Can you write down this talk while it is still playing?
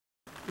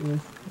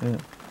Yes. Yeah.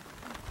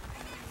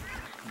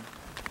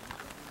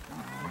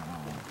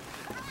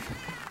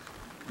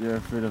 They're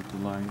afraid of the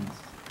lions.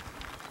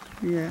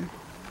 Yeah.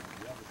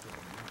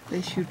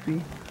 They should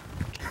be.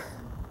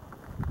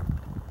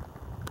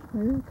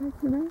 Kijk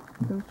je naar?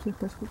 Ik kan op zich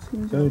best goed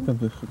zien. Ja, je kan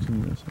het goed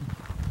zien. Dus.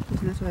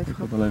 Het is net zo even Ik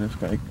heb alleen even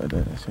kijken bij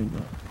de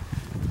zebra.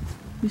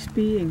 He's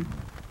peeing.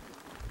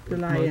 The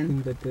lion.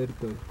 Marking the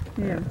territory.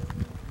 Yeah.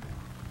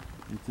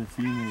 It's a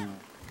female.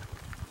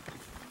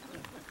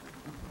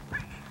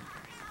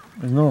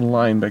 There's not a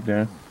lion back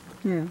there.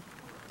 Yeah.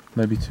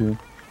 Maybe two.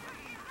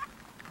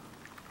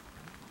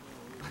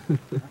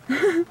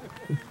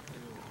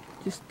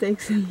 Just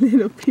takes a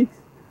little piece.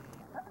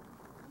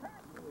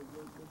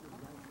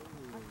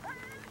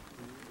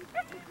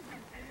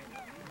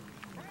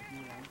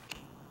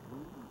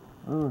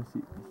 Oh,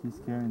 she's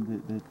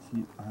carrying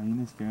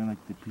hyena's carrying like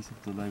the piece of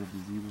the leg of the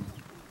zebra.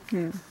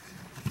 Yeah.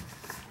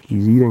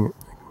 He's eating it.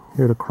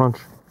 Hear the crunch.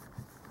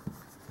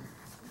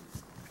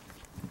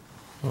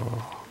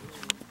 Oh.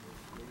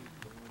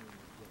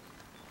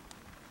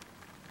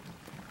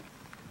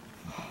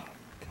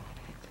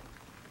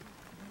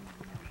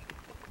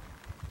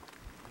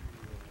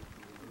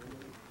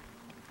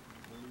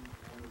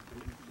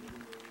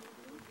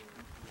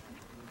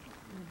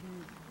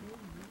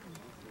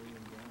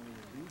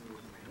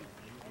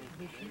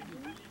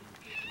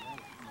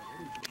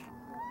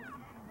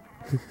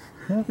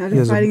 Now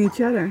they're fighting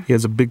each other. He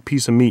has a big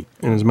piece of meat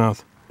in his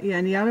mouth. Yeah,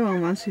 and the other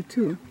one wants it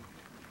too.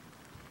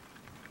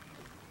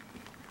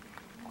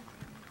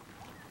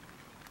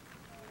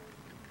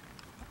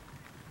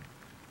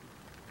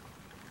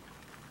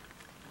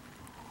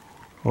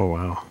 Oh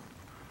wow.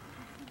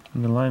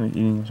 And the lion is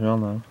eating as well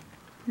now.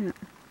 Yeah.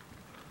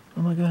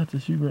 Oh my god, the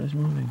zebra is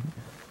moving.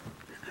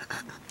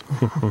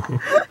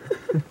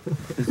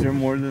 Is there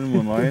more than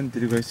one lion?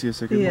 Did you guys see a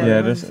second one?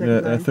 Yeah, there's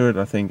a third,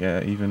 I think,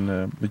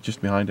 but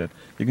just behind it.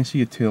 You can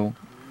see a tail.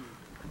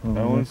 I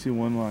only see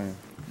one lion,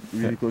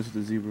 really close to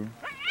the zebra.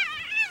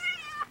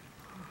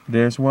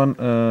 There's one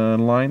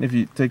lion, if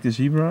you take the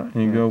zebra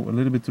and you go a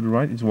little bit to the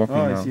right, it's walking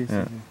now. I see.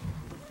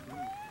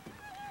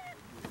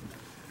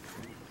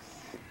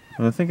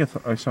 And I think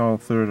I saw a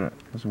third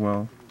as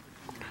well.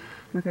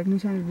 Maar kijk, nu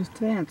zijn er dus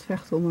twee aan het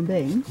vechten om een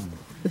been.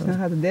 Dus dan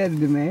gaat de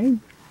derde ermee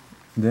heen.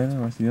 De derde,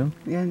 waar is die dan?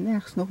 Ja,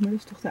 nergens nog, maar dit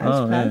is toch de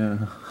uitspraak. Oh,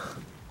 ja.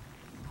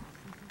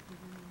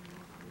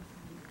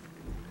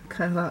 Ik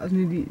krijg wel, als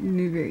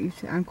nu weer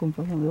iets aankomt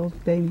waarvan wel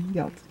het been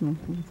jat, dan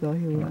voelt het wel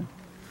heel...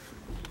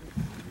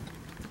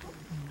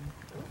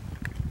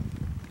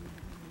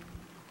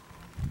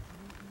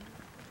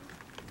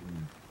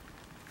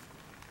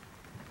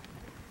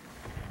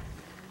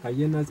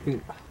 Hyenas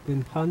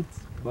can hunt,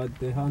 but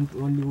they hunt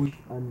only with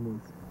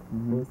animals,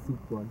 or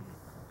sick ones.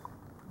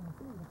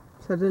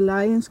 So the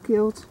lions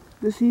killed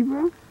the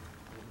zebra?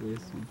 Yes,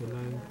 the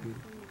lion killed.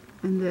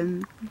 And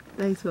then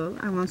they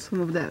thought, I want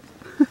some of that.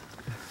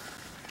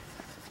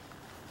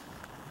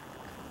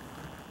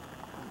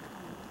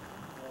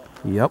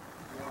 Yep.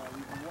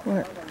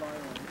 What?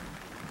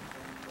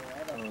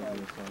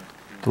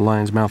 The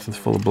lion's mouth is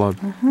full of blood.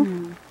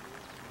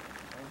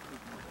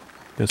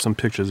 There's some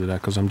pictures of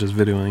that because I'm just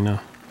videoing now.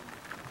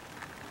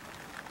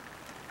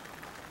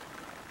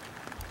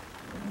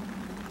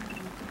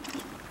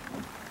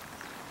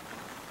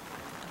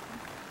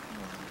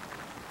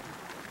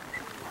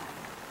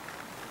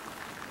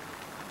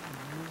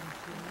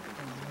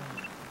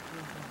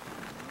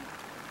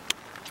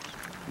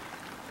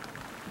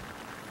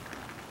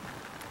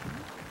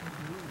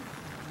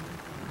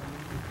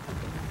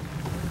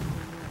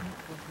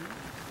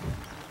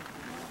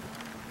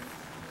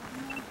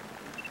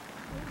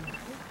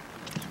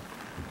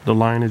 The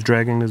lion is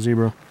dragging the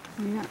zebra.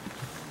 Yeah.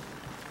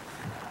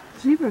 The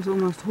zebra is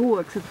almost whole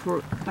except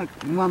for like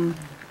one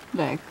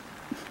leg.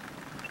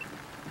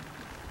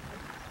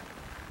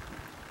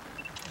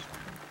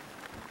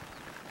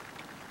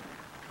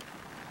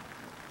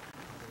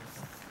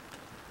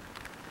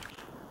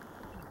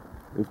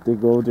 If they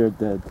go, they're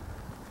dead.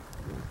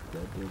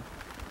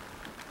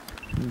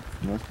 It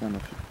smells kind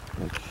of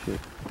like shit.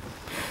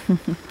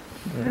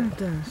 Yeah, it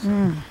does.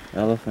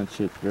 Elephant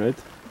shit, right?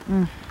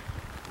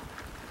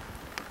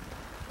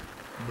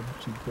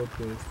 She got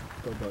the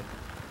tobacco.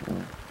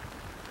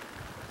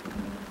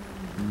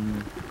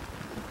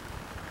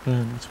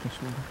 Yeah, that's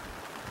possible.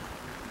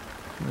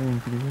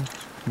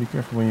 Be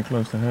careful when you're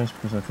close to hers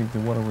because I think the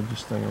water will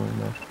just stay on your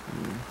mouth.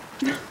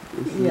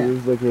 It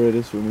feels like we're at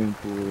a swimming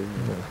pool.